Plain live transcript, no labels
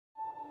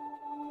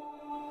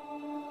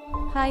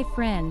Hi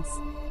friends.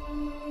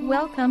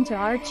 Welcome to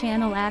our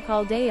channel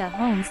Aldea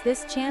Homes.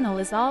 This channel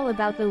is all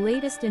about the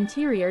latest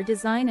interior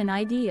design and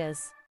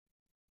ideas.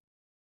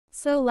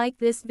 So like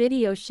this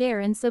video, share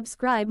and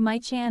subscribe my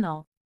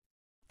channel.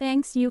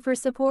 Thanks you for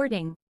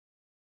supporting.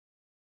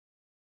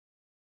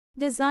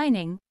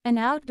 Designing an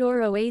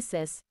outdoor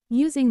oasis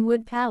using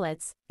wood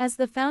pallets as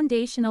the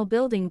foundational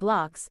building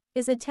blocks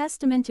is a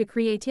testament to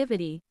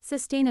creativity,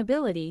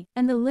 sustainability,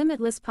 and the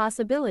limitless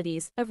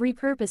possibilities of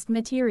repurposed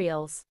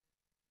materials.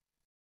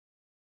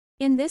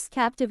 In this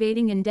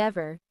captivating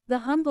endeavor, the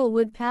humble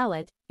wood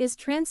pallet is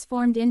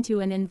transformed into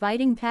an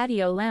inviting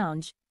patio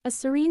lounge, a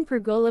serene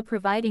pergola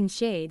providing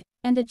shade,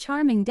 and a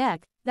charming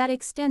deck that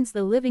extends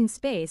the living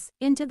space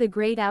into the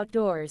great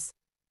outdoors.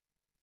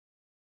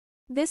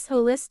 This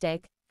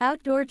holistic,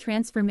 outdoor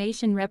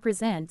transformation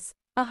represents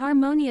a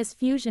harmonious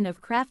fusion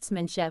of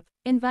craftsmanship,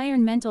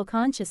 environmental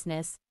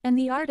consciousness, and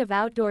the art of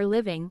outdoor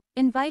living,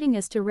 inviting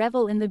us to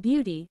revel in the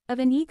beauty of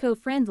an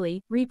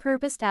eco-friendly,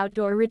 repurposed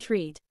outdoor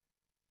retreat.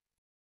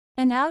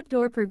 An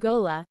outdoor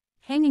pergola,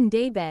 hanging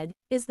daybed,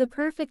 is the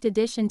perfect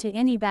addition to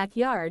any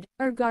backyard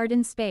or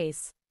garden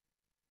space.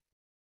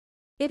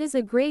 It is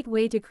a great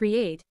way to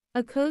create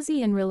a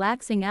cozy and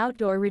relaxing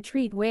outdoor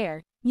retreat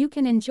where you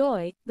can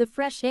enjoy the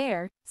fresh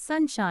air,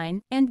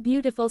 sunshine, and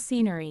beautiful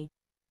scenery.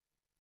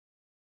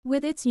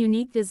 With its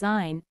unique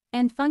design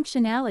and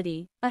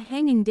functionality, a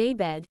hanging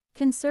daybed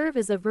can serve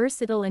as a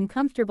versatile and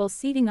comfortable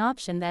seating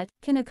option that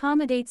can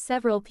accommodate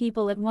several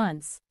people at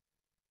once.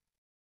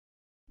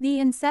 The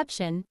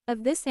inception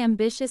of this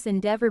ambitious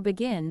endeavor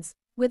begins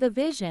with a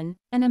vision,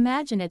 an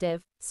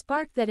imaginative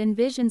spark that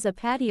envisions a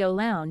patio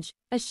lounge,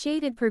 a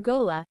shaded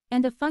pergola,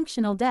 and a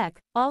functional deck,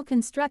 all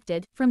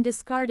constructed from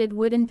discarded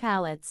wooden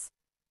pallets.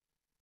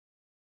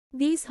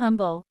 These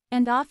humble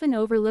and often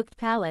overlooked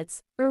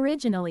pallets,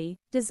 originally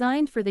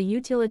designed for the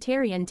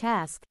utilitarian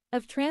task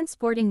of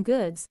transporting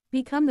goods,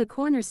 become the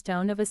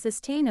cornerstone of a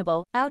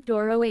sustainable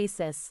outdoor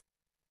oasis.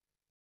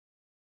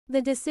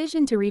 The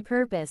decision to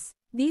repurpose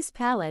these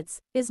pallets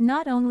is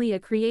not only a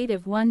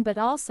creative one but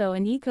also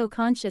an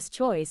eco-conscious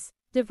choice,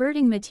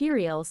 diverting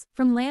materials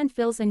from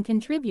landfills and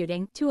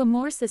contributing to a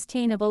more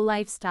sustainable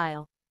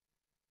lifestyle.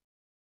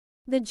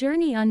 The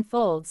journey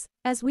unfolds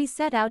as we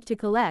set out to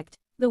collect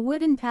the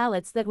wooden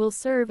pallets that will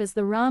serve as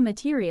the raw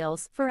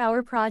materials for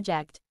our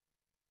project.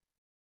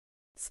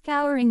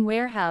 Scouring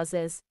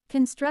warehouses,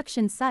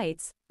 construction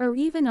sites, or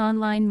even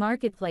online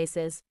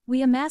marketplaces,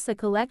 we amass a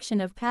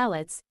collection of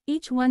pallets,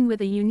 each one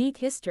with a unique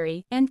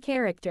history and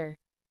character.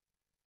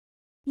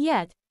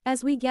 Yet,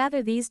 as we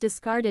gather these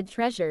discarded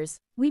treasures,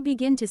 we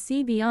begin to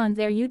see beyond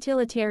their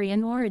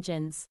utilitarian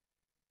origins.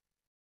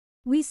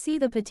 We see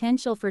the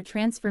potential for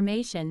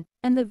transformation,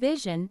 and the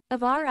vision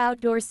of our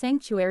outdoor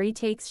sanctuary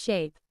takes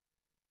shape.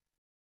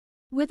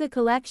 With a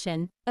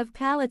collection of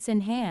pallets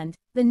in hand,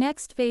 the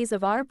next phase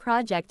of our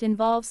project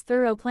involves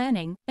thorough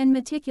planning and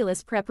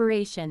meticulous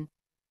preparation.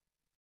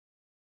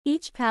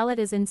 Each pallet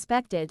is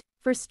inspected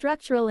for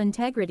structural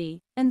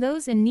integrity, and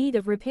those in need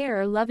of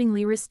repair are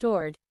lovingly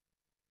restored.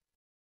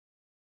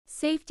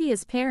 Safety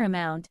is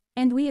paramount,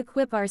 and we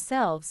equip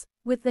ourselves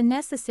with the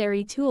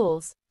necessary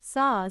tools,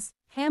 saws,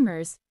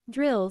 hammers,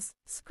 drills,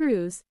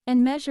 screws,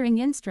 and measuring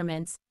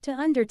instruments to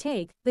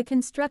undertake the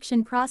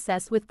construction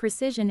process with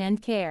precision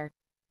and care.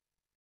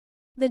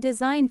 The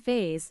design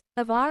phase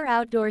of our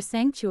outdoor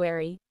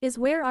sanctuary is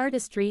where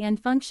artistry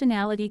and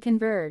functionality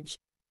converge.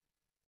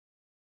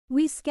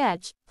 We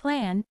sketch,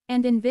 plan,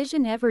 and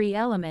envision every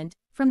element,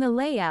 from the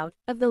layout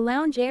of the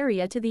lounge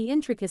area to the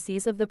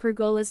intricacies of the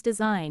pergola's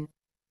design.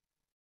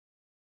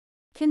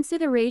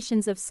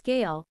 Considerations of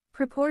scale,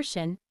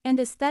 proportion, and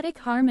aesthetic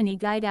harmony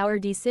guide our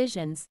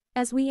decisions,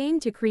 as we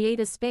aim to create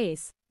a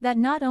space that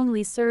not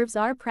only serves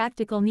our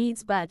practical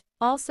needs but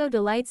also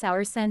delights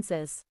our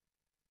senses.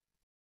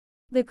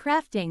 The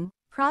crafting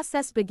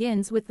process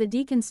begins with the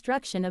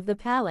deconstruction of the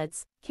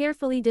pallets,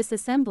 carefully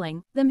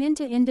disassembling them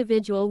into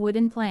individual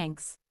wooden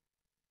planks.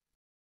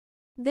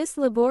 This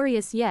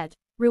laborious yet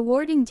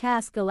rewarding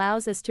task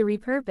allows us to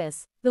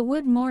repurpose the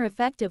wood more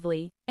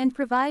effectively and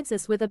provides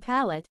us with a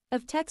palette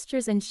of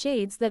textures and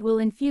shades that will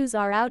infuse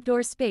our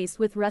outdoor space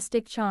with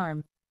rustic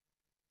charm.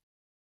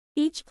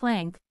 Each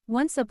plank,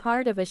 once a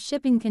part of a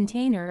shipping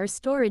container or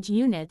storage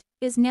unit,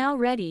 is now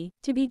ready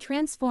to be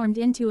transformed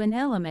into an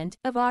element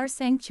of our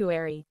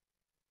sanctuary.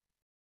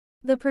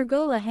 The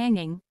pergola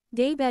hanging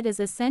daybed is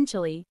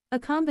essentially a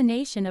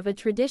combination of a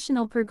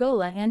traditional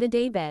pergola and a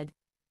daybed.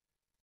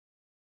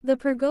 The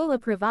pergola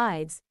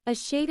provides a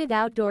shaded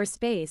outdoor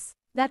space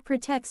that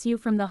protects you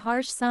from the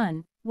harsh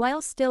sun,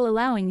 while still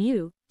allowing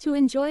you to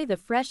enjoy the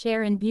fresh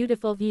air and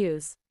beautiful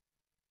views.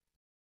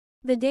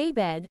 The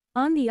daybed,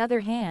 on the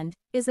other hand,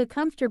 is a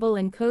comfortable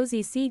and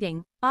cozy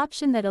seating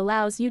option that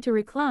allows you to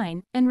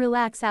recline and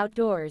relax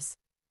outdoors.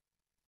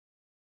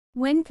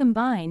 When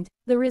combined,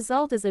 the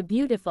result is a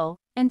beautiful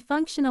and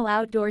functional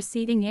outdoor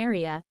seating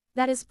area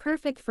that is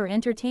perfect for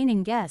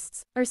entertaining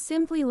guests or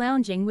simply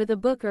lounging with a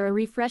book or a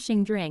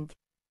refreshing drink.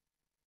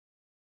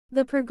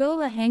 The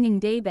pergola hanging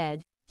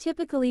daybed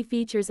typically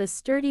features a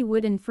sturdy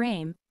wooden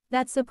frame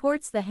that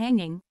supports the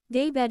hanging,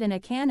 daybed and a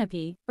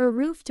canopy, or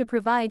roof to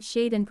provide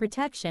shade and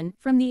protection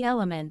from the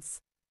elements.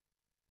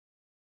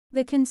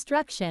 The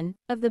construction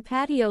of the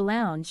patio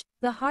lounge,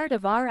 the heart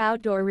of our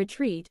outdoor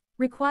retreat,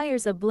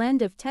 requires a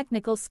blend of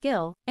technical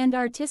skill and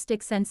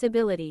artistic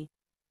sensibility.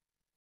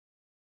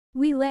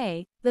 We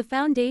lay the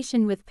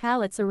foundation with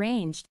pallets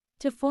arranged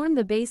to form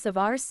the base of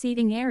our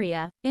seating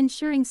area,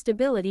 ensuring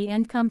stability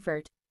and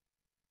comfort.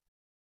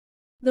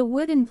 The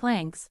wooden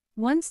planks,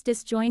 once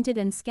disjointed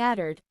and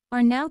scattered,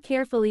 are now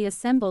carefully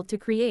assembled to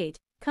create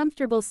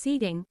comfortable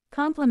seating,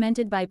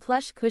 complemented by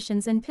plush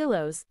cushions and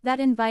pillows that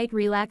invite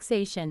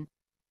relaxation.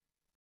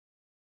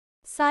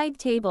 Side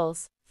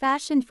tables,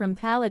 fashioned from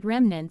pallet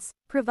remnants,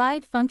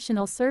 provide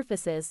functional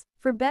surfaces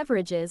for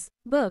beverages,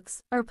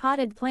 books, or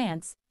potted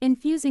plants,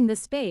 infusing the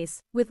space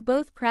with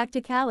both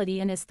practicality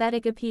and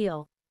aesthetic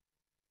appeal.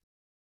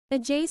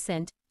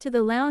 Adjacent to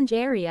the lounge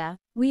area,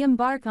 we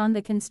embark on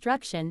the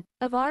construction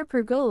of our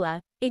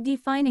pergola, a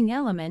defining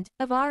element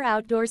of our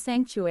outdoor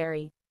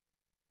sanctuary.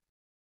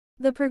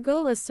 The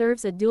pergola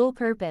serves a dual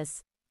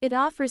purpose. It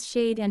offers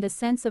shade and a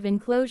sense of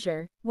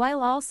enclosure,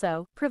 while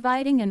also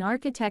providing an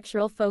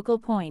architectural focal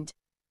point.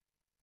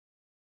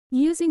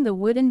 Using the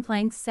wooden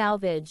planks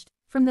salvaged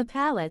from the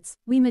pallets,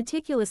 we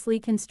meticulously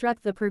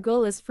construct the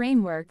pergola's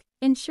framework,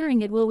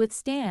 ensuring it will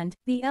withstand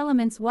the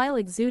elements while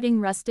exuding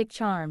rustic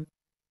charm.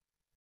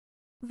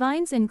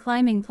 Vines and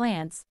climbing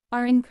plants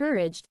are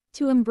encouraged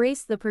to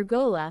embrace the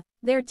pergola,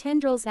 their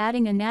tendrils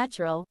adding a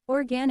natural,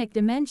 organic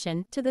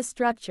dimension to the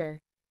structure.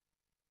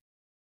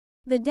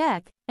 The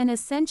deck, an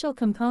essential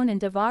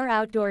component of our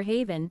outdoor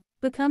haven,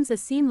 becomes a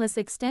seamless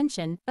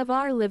extension of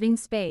our living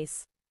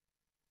space.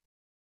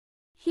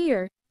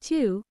 Here,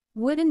 too,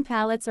 wooden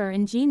pallets are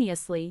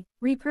ingeniously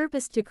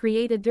repurposed to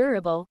create a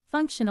durable,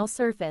 functional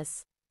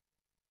surface.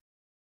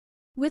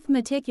 With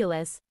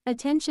meticulous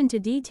attention to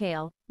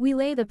detail, we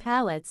lay the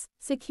pallets,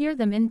 secure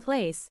them in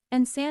place,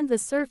 and sand the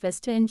surface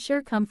to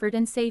ensure comfort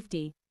and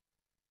safety.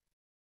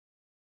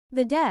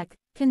 The deck,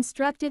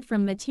 constructed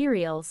from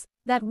materials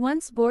that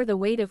once bore the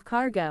weight of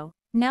cargo,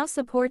 now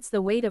supports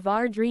the weight of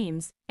our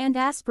dreams and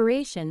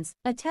aspirations,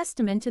 a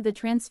testament to the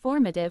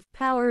transformative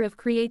power of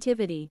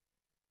creativity.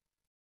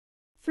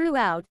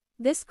 Throughout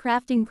this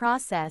crafting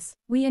process,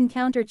 we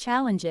encounter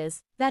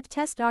challenges that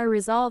test our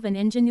resolve and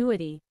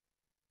ingenuity.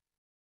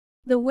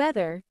 The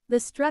weather, the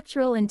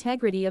structural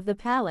integrity of the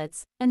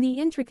pallets, and the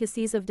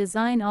intricacies of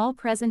design all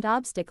present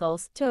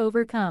obstacles to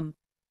overcome.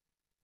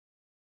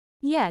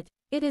 Yet,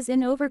 it is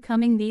in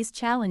overcoming these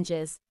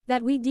challenges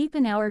that we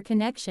deepen our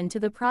connection to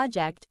the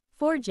project,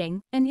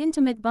 forging an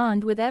intimate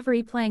bond with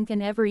every plank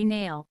and every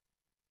nail.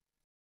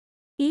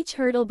 Each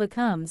hurdle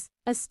becomes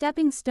a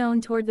stepping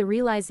stone toward the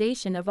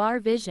realization of our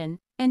vision,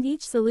 and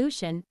each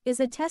solution is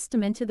a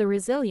testament to the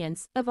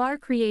resilience of our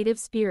creative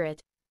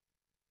spirit.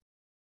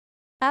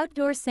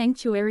 Outdoor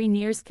sanctuary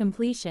nears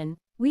completion,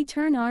 we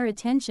turn our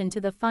attention to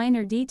the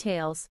finer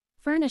details,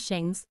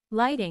 furnishings,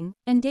 lighting,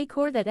 and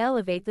decor that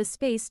elevate the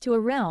space to a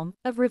realm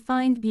of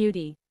refined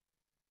beauty.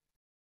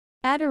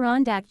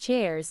 Adirondack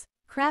chairs,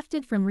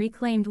 crafted from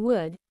reclaimed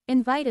wood,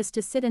 invite us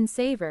to sit and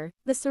savor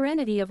the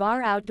serenity of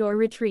our outdoor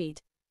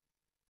retreat.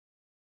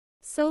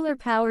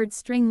 Solar-powered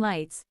string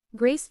lights,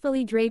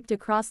 gracefully draped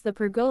across the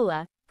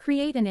pergola,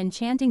 create an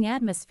enchanting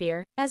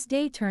atmosphere as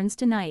day turns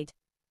to night.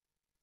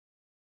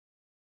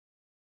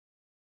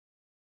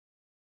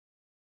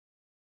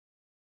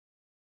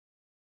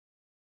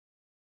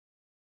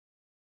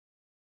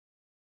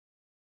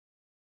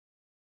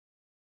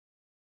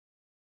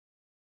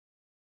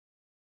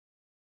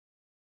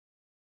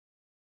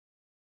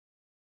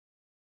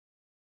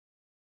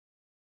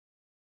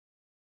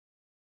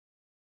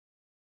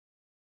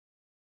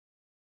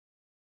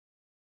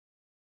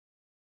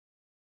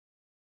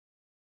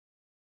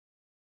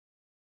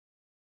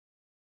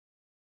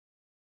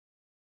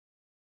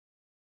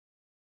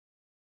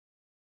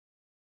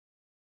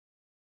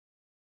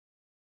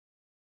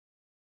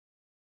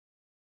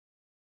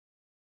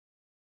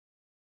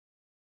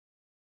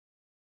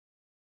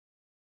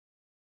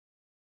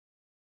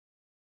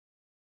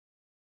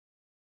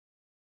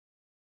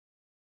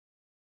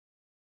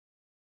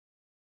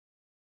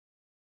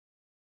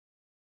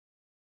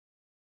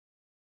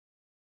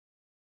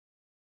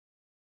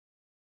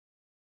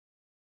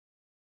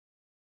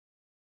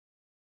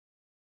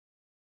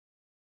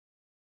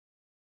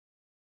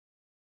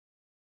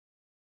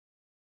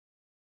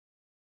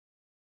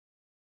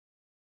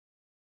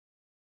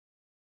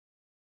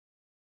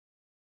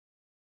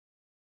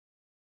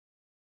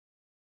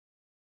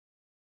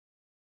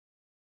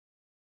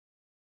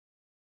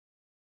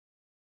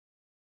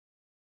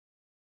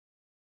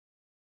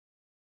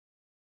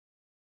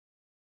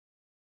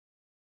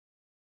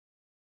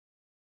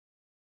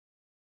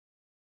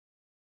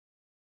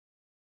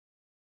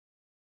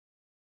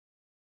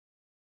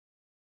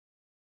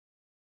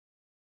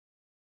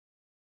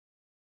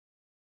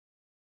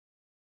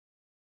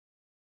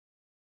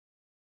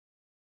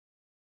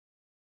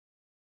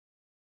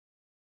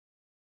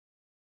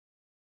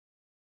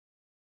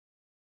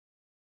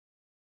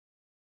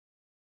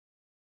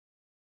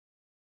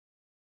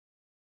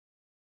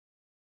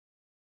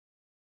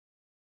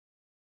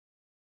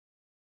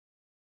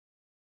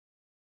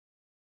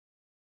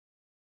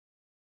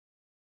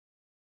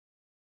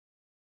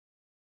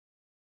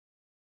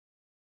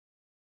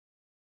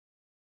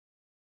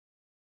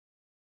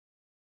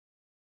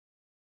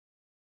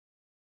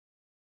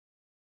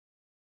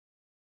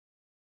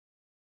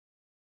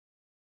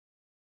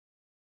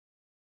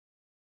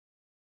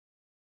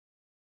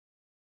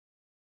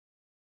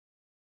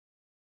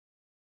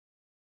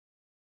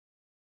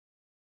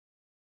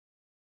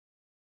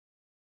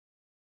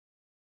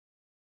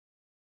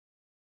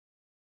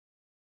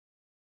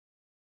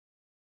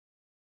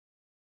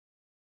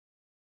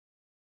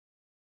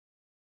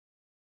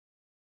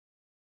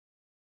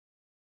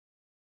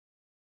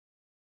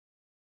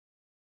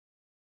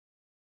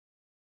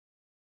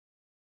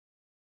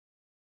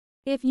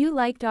 If you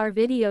liked our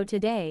video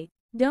today,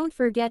 don't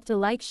forget to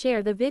like,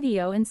 share the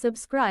video and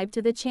subscribe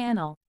to the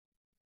channel.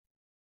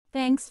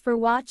 Thanks for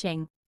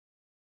watching.